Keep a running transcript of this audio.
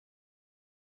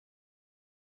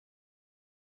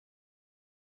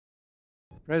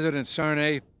President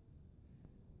Sarney,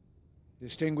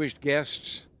 distinguished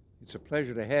guests, it's a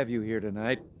pleasure to have you here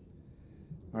tonight.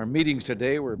 Our meetings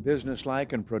today were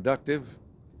businesslike and productive.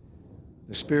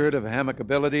 The spirit of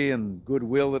amicability and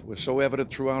goodwill that was so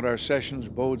evident throughout our sessions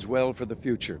bodes well for the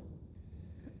future.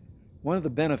 One of the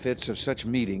benefits of such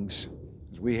meetings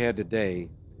as we had today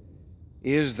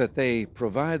is that they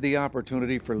provide the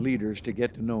opportunity for leaders to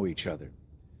get to know each other.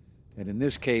 And in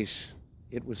this case,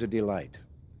 it was a delight.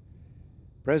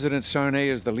 President Sarney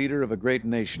is the leader of a great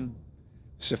nation,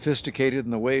 sophisticated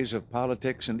in the ways of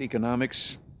politics and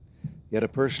economics, yet a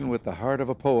person with the heart of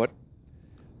a poet,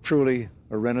 truly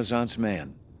a Renaissance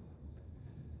man.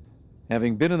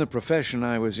 Having been in the profession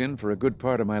I was in for a good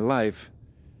part of my life,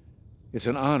 it's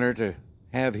an honor to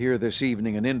have here this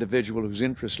evening an individual whose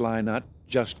interests lie not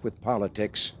just with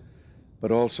politics, but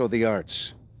also the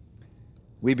arts.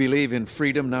 We believe in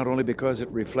freedom not only because it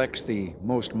reflects the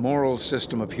most moral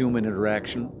system of human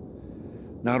interaction,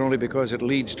 not only because it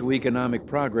leads to economic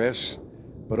progress,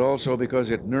 but also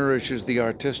because it nourishes the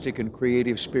artistic and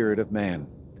creative spirit of man.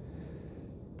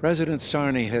 President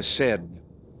Sarney has said,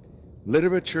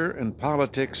 "Literature and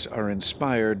politics are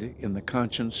inspired in the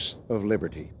conscience of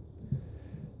liberty."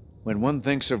 When one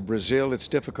thinks of Brazil, it's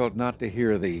difficult not to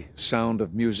hear the sound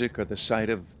of music or the sight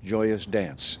of joyous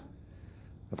dance.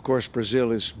 Of course,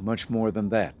 Brazil is much more than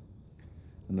that,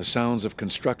 and the sounds of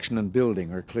construction and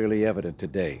building are clearly evident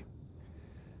today.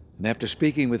 And after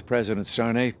speaking with President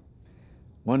Sarney,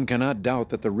 one cannot doubt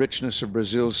that the richness of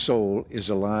Brazil's soul is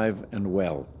alive and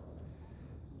well.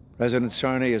 President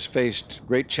Sarney has faced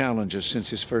great challenges since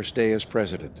his first day as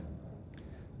president.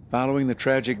 Following the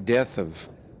tragic death of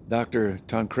Dr.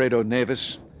 Tancredo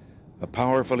Neves, a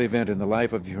powerful event in the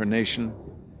life of your nation,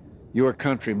 your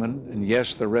countrymen, and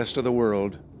yes, the rest of the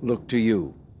world, look to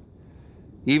you.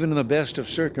 Even in the best of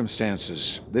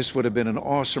circumstances, this would have been an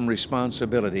awesome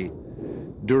responsibility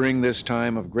during this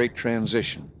time of great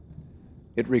transition.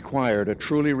 It required a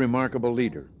truly remarkable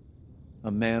leader,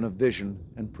 a man of vision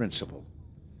and principle.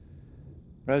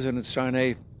 President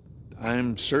Sarney,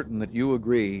 I'm certain that you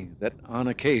agree that on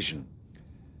occasion,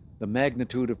 the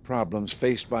magnitude of problems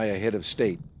faced by a head of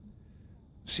state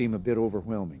seem a bit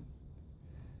overwhelming.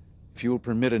 If you'll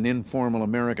permit an informal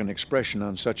American expression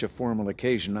on such a formal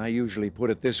occasion, I usually put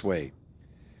it this way.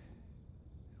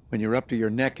 When you're up to your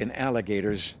neck in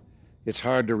alligators, it's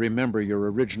hard to remember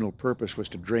your original purpose was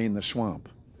to drain the swamp.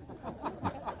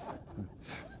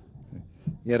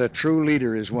 Yet a true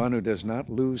leader is one who does not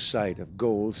lose sight of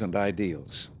goals and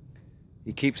ideals.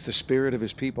 He keeps the spirit of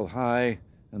his people high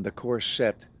and the course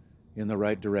set in the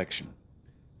right direction.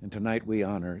 And tonight we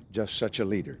honor just such a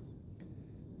leader.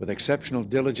 With exceptional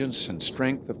diligence and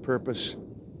strength of purpose,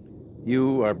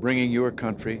 you are bringing your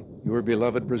country, your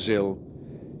beloved Brazil,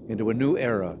 into a new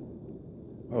era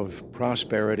of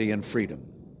prosperity and freedom.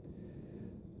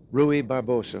 Rui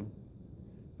Barbosa,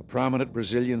 a prominent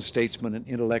Brazilian statesman and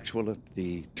intellectual at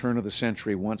the turn of the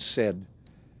century, once said,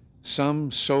 "Some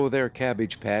sow their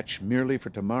cabbage patch merely for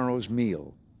tomorrow's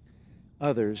meal.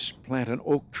 Others plant an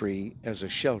oak tree as a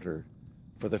shelter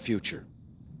for the future."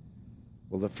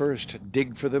 Will the first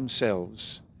dig for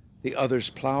themselves, the others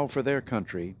plow for their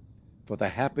country, for the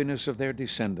happiness of their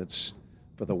descendants,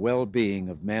 for the well-being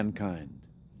of mankind.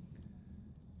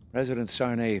 President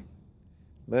Sarney,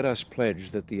 let us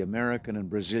pledge that the American and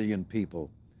Brazilian people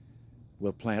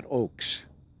will plant oaks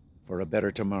for a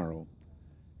better tomorrow,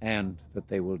 and that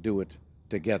they will do it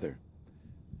together.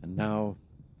 And now,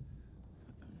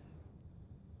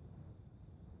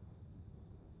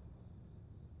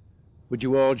 would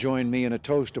you all join me in a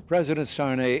toast to President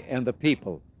Sarney and the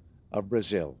people of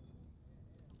Brazil?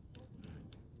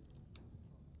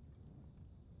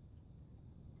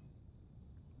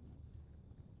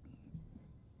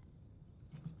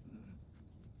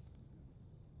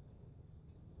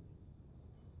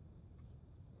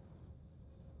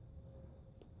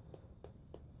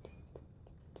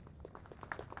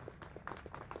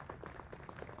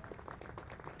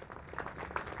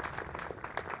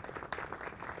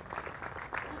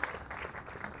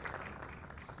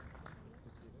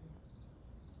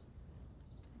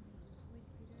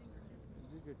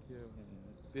 Que é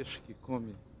peixe que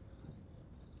come.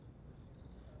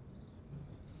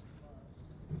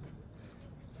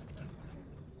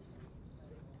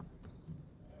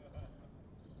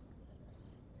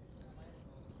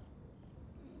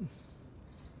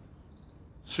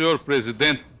 Senhor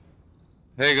Presidente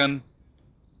Reagan,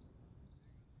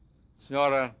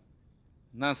 Senhora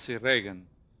Nancy Reagan,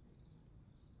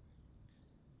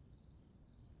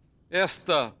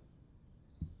 esta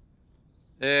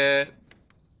é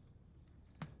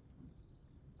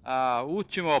a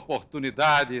última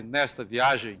oportunidade nesta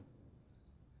viagem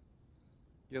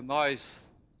que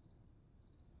nós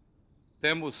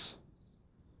temos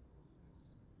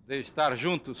de estar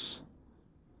juntos.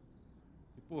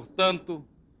 E, portanto,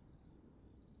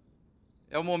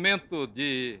 é o momento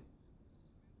de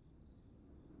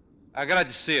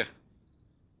agradecer,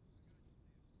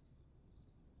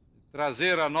 de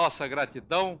trazer a nossa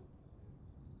gratidão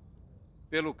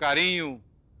pelo carinho,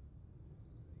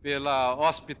 pela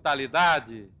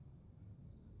hospitalidade,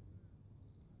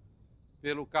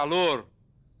 pelo calor,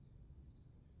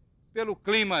 pelo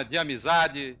clima de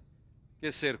amizade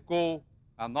que cercou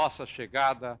a nossa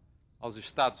chegada aos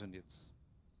Estados Unidos.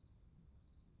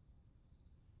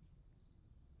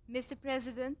 Mr.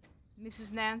 President,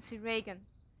 Mrs. Nancy Reagan,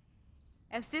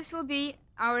 as this will be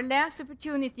our last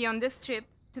opportunity on this trip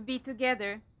to be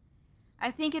together,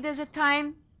 I think it is a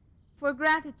time for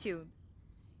gratitude,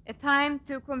 a time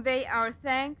to convey our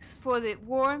thanks for the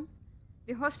warmth,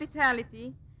 the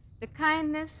hospitality, the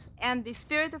kindness, and the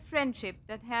spirit of friendship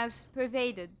that has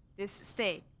pervaded this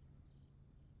stay.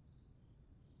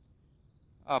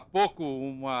 Há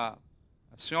pouco, a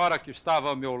senhora que estava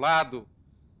ao meu lado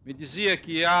me dizia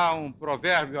que há um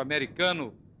provérbio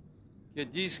americano que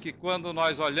diz que quando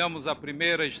nós olhamos a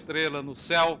primeira estrela no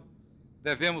céu,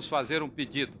 devemos fazer um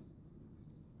pedido.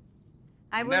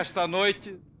 Nesta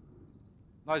noite,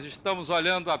 nós estamos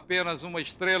olhando apenas uma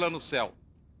estrela no céu.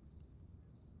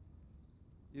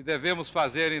 E devemos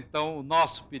fazer, então, o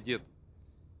nosso pedido.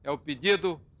 É o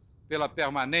pedido pela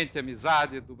permanente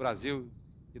amizade do Brasil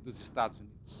e dos Estados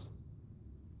Unidos.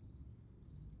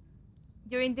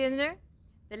 During dinner,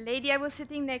 the lady I was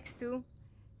sitting next to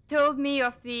told me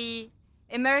of the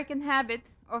American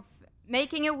habit of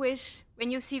making a wish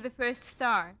when you see the first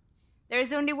star. There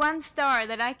is only one star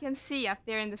that I can see up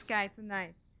there in the sky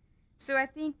tonight. So I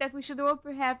think that we should all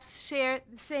perhaps share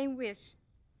the same wish,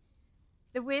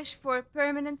 the wish for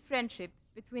permanent friendship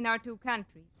between our two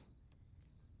countries.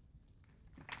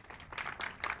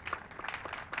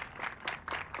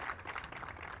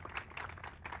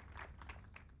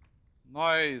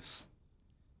 Nós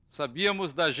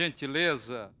sabíamos da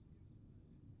gentileza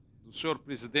do senhor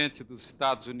presidente dos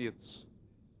Estados Unidos,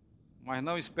 mas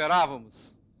não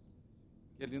esperávamos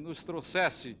que ele nos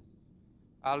trouxesse,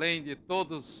 além de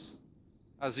todas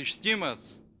as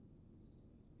estimas,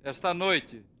 esta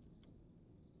noite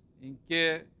em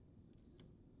que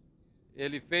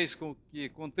ele fez com que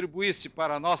contribuísse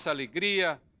para a nossa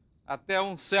alegria até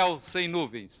um céu sem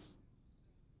nuvens.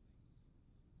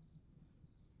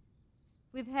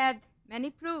 We've had many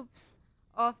proofs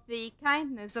of the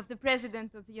kindness of the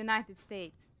President of the United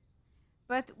States,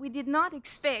 but we did not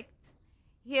expect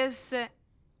his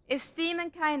esteem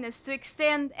and kindness to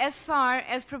extend as far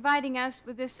as providing us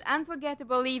with this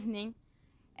unforgettable evening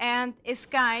and a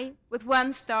sky with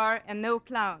one star and no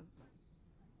clouds.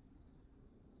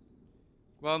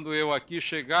 Quando eu aqui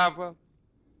chegava,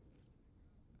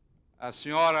 a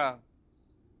senhora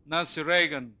Nancy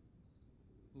Reagan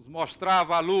nos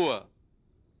mostrava a lua.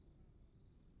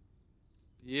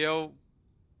 E eu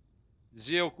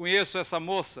dizia, eu conheço essa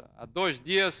moça. Há 2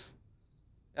 dias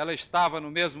ela estava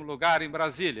no mesmo lugar em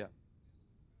Brasília.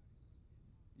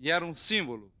 E era um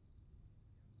símbolo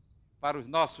para os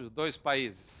nossos 2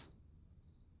 países.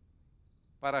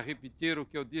 Para repetir o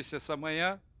que eu disse essa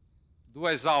manhã,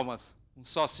 2 almas, um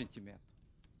só sentimento.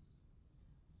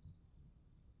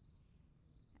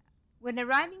 When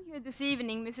arriving here this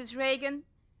evening, Mrs. Reagan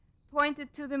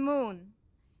pointed to the moon.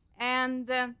 And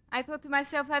I thought to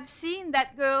myself, I've seen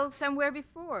that girl somewhere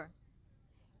before.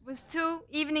 It was 2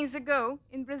 evenings ago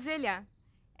in Brasilia.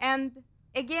 And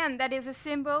again, that is a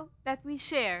symbol that we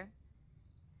share.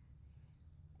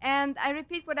 And I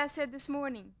repeat what I said this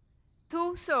morning.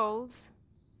 2 souls,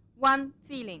 1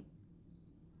 feeling.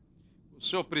 O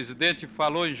senhor presidente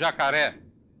falou em jacaré.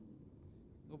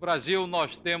 No Brasil,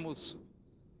 nós temos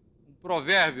um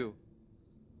provérbio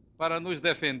para nos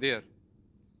defender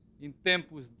em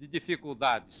tempos de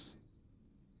dificuldades,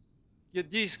 que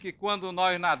diz que quando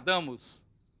nós nadamos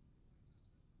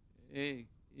em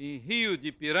rio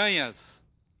de piranhas,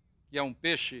 que é um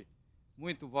peixe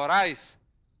muito voraz,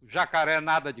 o jacaré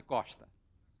nada de costa.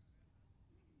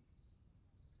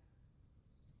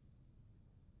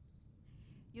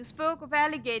 You spoke of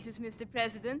alligators, Mr.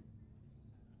 President.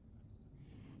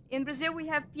 In Brazil, we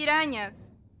have piranhas,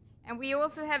 and we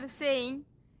also have a saying,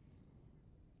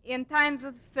 in times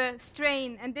of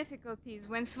strain and difficulties,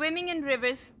 when swimming in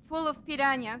rivers full of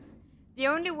piranhas, the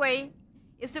only way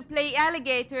is to play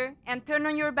alligator and turn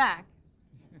on your back.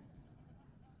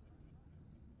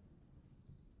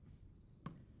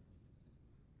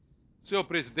 Senhor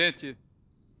presidente,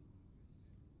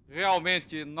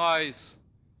 realmente nós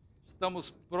estamos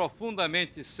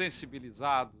profundamente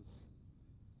sensibilizados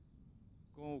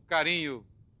com o carinho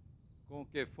com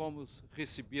que fomos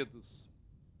recebidos.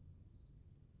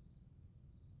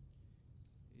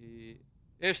 E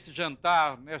este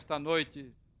jantar, nesta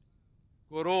noite,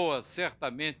 coroa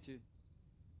certamente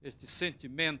este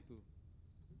sentimento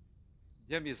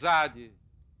de amizade,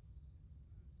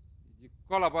 de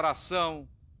colaboração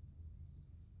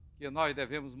que nós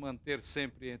devemos manter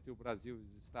sempre entre o Brasil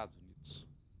e os Estados Unidos.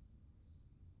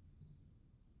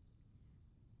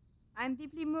 I'm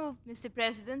deeply moved, Mr.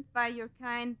 President, by your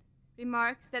kind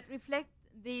remarks that reflect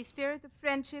the spirit of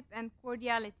friendship and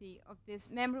cordiality of this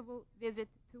memorable visit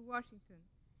to Washington.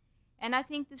 And I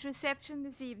think this reception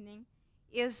this evening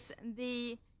is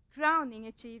the crowning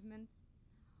achievement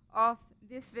of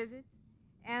this visit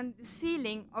and this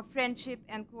feeling of friendship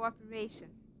and cooperation.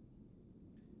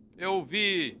 Eu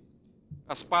ouvi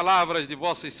as palavras de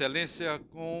Vossa Excelência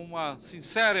com uma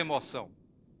sincera emoção.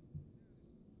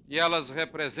 E elas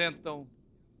representam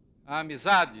a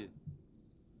amizade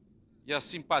e a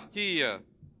simpatia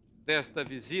desta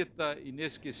visita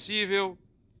inesquecível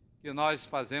que nós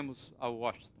fazemos a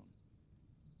Washington.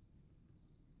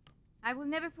 I will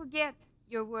never forget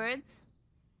your words.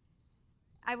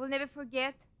 I will never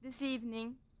forget this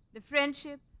evening the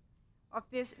friendship of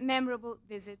this memorable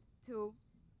visit to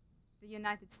the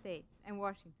United States and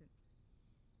Washington.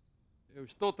 Eu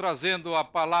estou trazendo a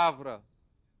palavra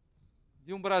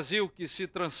de um Brasil que se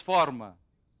transforma,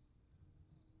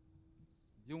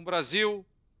 de um Brasil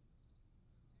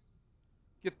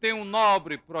que tem um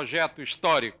nobre projeto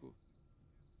histórico,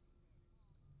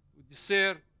 o de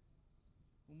ser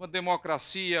uma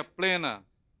democracia plena,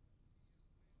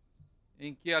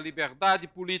 em que a liberdade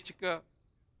política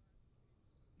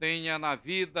tenha na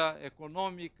vida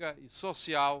econômica e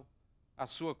social a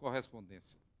sua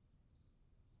correspondência.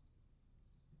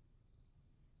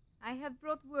 I have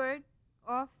brought word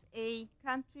of a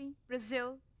country,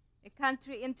 Brazil, a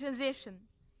country in transition,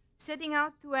 setting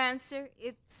out to answer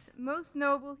its most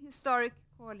noble historic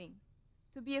calling,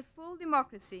 to be a full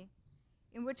democracy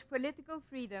in which political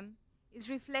freedom is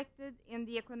reflected in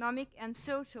the economic and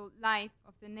social life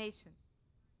of the nation.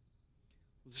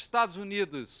 Os Estados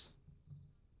Unidos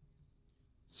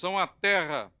são a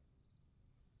terra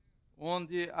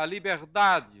onde a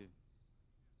liberdade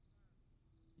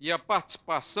e a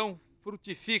participação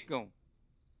frutificam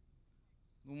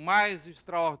no mais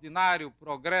extraordinário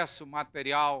progresso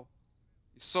material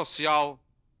e social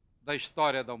da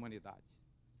história da humanidade.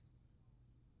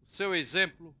 O seu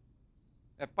exemplo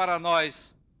é para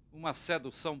nós uma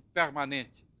sedução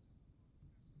permanente.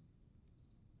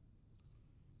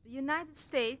 The United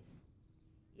States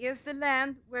is the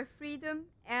land where freedom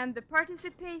and the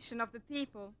participation of the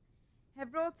people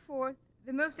have brought forth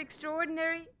the most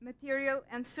extraordinary material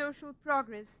and social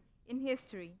progress in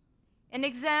history, an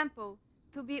example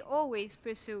to be always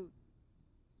pursued.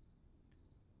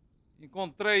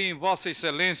 Encontrei em Vossa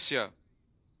Excelência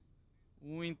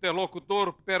um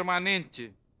interlocutor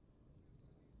permanente,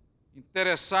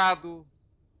 interessado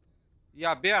e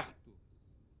aberto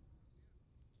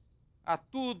a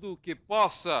tudo que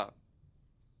possa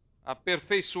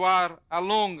aperfeiçoar a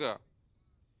longa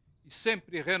e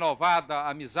sempre renovada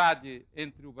amizade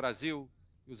entre o Brasil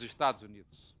e os Estados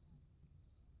Unidos.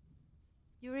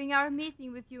 During our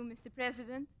meeting with you, Mr.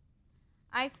 President,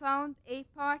 I found a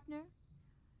partner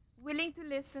willing to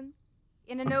listen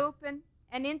in an open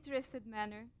and interested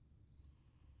manner,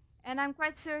 and I'm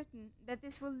quite certain that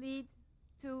this will lead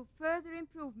to further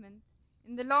improvement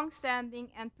in the long-standing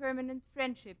and permanent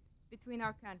friendship between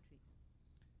our countries.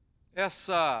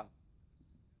 Essa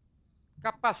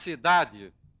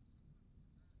capacidade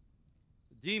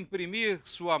de imprimir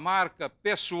sua marca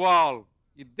pessoal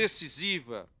e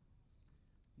decisiva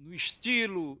no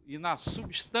estilo e na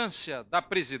substância da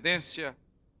presidência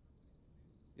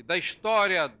e da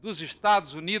história dos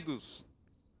Estados Unidos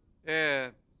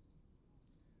é,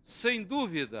 sem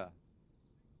dúvida,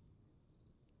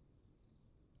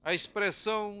 a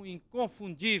expressão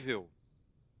inconfundível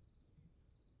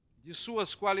de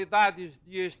suas qualidades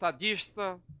de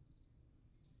estadista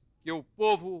que o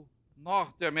povo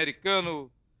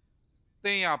norte-americano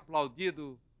tem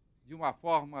aplaudido de uma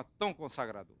forma tão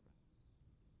consagradora.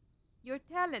 Your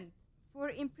talent for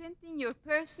imprinting your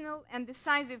personal and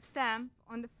decisive stamp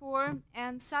on the form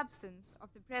and substance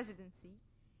of the presidency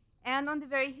and on the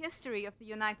very history of the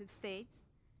United States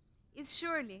is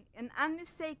surely an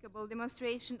unmistakable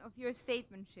demonstration of your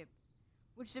statesmanship,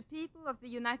 which the people of the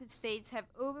United States have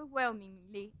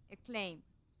overwhelmingly acclaimed.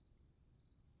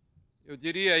 Eu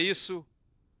diria isso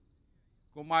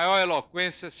com maior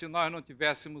eloquência se nós não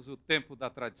tivéssemos o tempo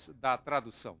da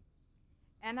tradução.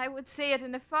 And I would say it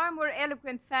in a far more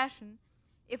eloquent fashion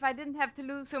if I didn't have to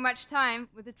lose so much time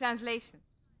with the translation.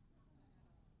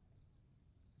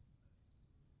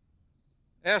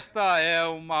 Esta é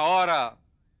uma hora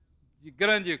de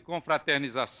grande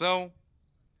confraternização,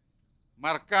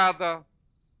 marcada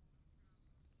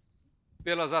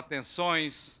pelas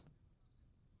atenções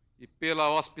e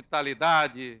pela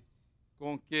hospitalidade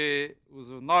com que os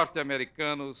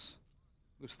norte-americanos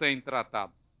nos têm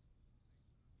tratado.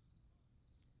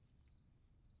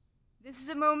 This is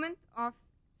a moment of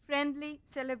friendly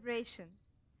celebration,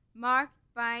 marked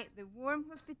by the warm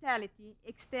hospitality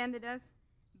extended us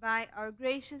by our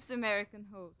gracious American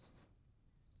hosts.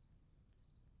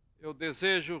 Eu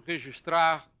desejo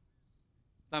registrar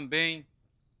também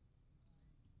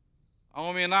a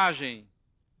homenagem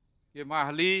que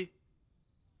Marli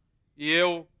e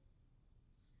eu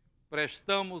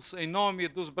prestamos em nome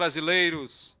dos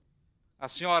brasileiros à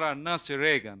senhora Nancy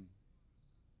Reagan,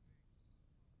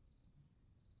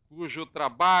 cujo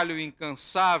trabalho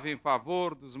incansável em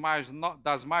favor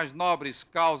das mais nobres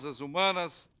causas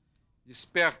humanas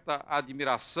desperta a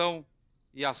admiração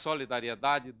e a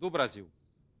solidariedade do Brasil.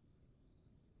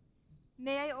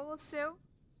 May I also,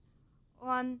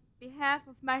 on behalf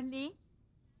of Marli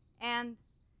and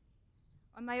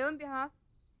on my own behalf,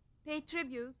 pay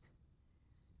tribute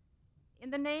in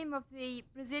the name of the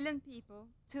Brazilian people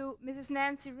to Mrs.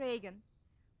 Nancy Reagan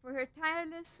for her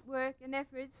tireless work and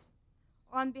efforts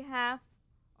on behalf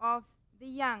of the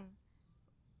young.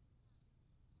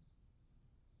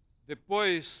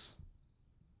 Depois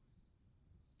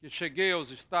que cheguei aos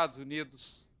Estados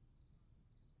Unidos,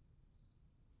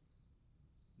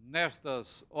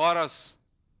 nestas horas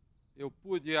eu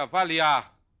pude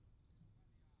avaliar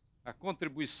a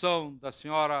contribuição da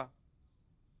senhora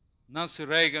Nancy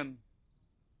Reagan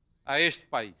a este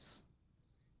país,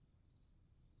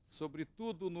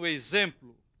 sobretudo no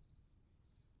exemplo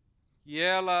que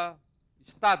ela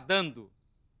está dando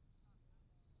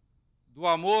do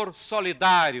amor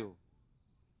solidário,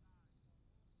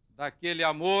 daquele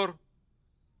amor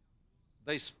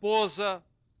da esposa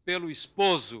pelo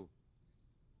esposo,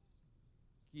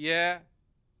 que é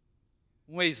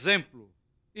um exemplo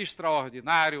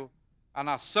extraordinário à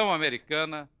nação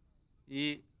americana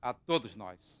e a todos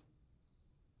nós.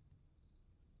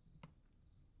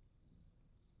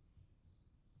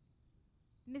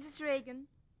 Mrs. Reagan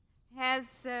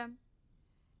has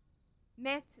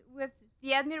met with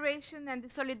the admiration and the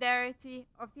solidarity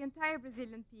of the entire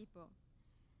Brazilian people.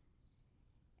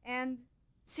 And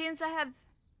since I have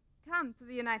come to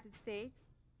the United States,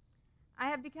 I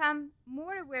have become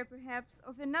more aware perhaps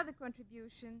of another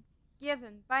contribution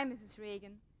given by Mrs.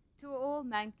 Reagan to all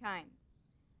mankind.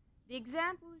 The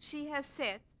example she has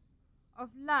set of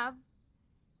love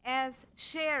as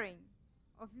sharing,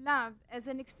 of love as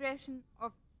an expression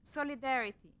of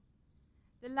solidarity,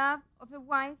 the love of a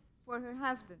wife for her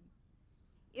husband,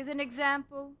 is an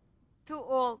example to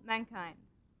all mankind.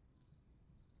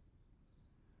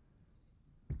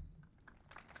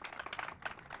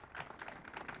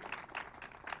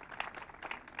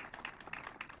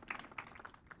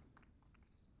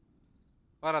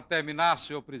 Para terminar,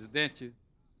 senhor presidente,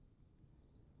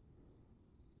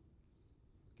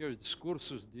 que os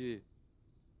discursos de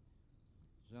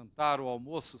jantar ou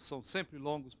almoço são sempre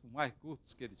longos, por mais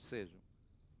curtos que eles sejam.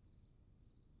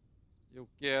 Eu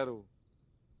quero,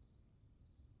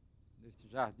 neste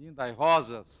Jardim das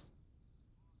Rosas,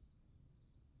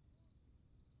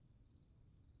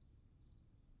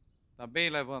 também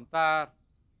levantar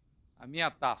a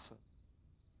minha taça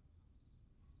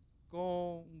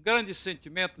com um grande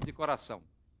sentimento de coração,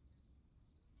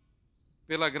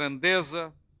 pela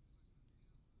grandeza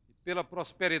e pela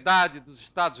prosperidade dos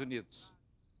Estados Unidos,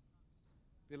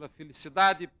 pela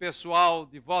felicidade pessoal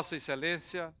de Vossa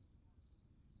Excelência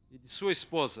e de sua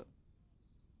esposa,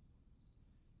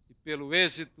 e pelo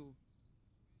êxito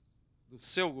do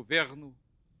seu governo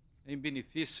em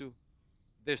benefício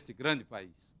deste grande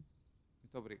país.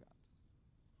 Muito obrigado.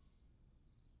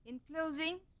 In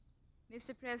closing,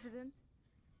 Mr. President,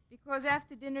 because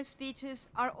after-dinner speeches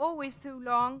are always too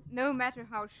long, no matter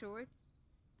how short,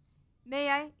 may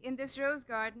I, in this rose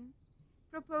garden,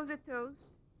 propose a toast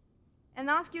and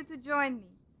ask you to join me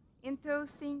in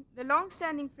toasting the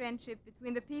long-standing friendship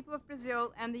between the people of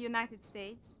Brazil and the United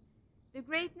States, the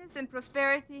greatness and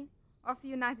prosperity of the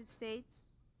United States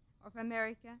of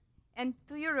America, and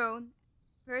to your own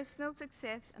personal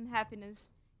success and happiness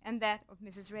and that of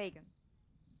Mrs. Reagan.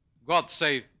 God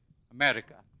save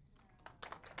America.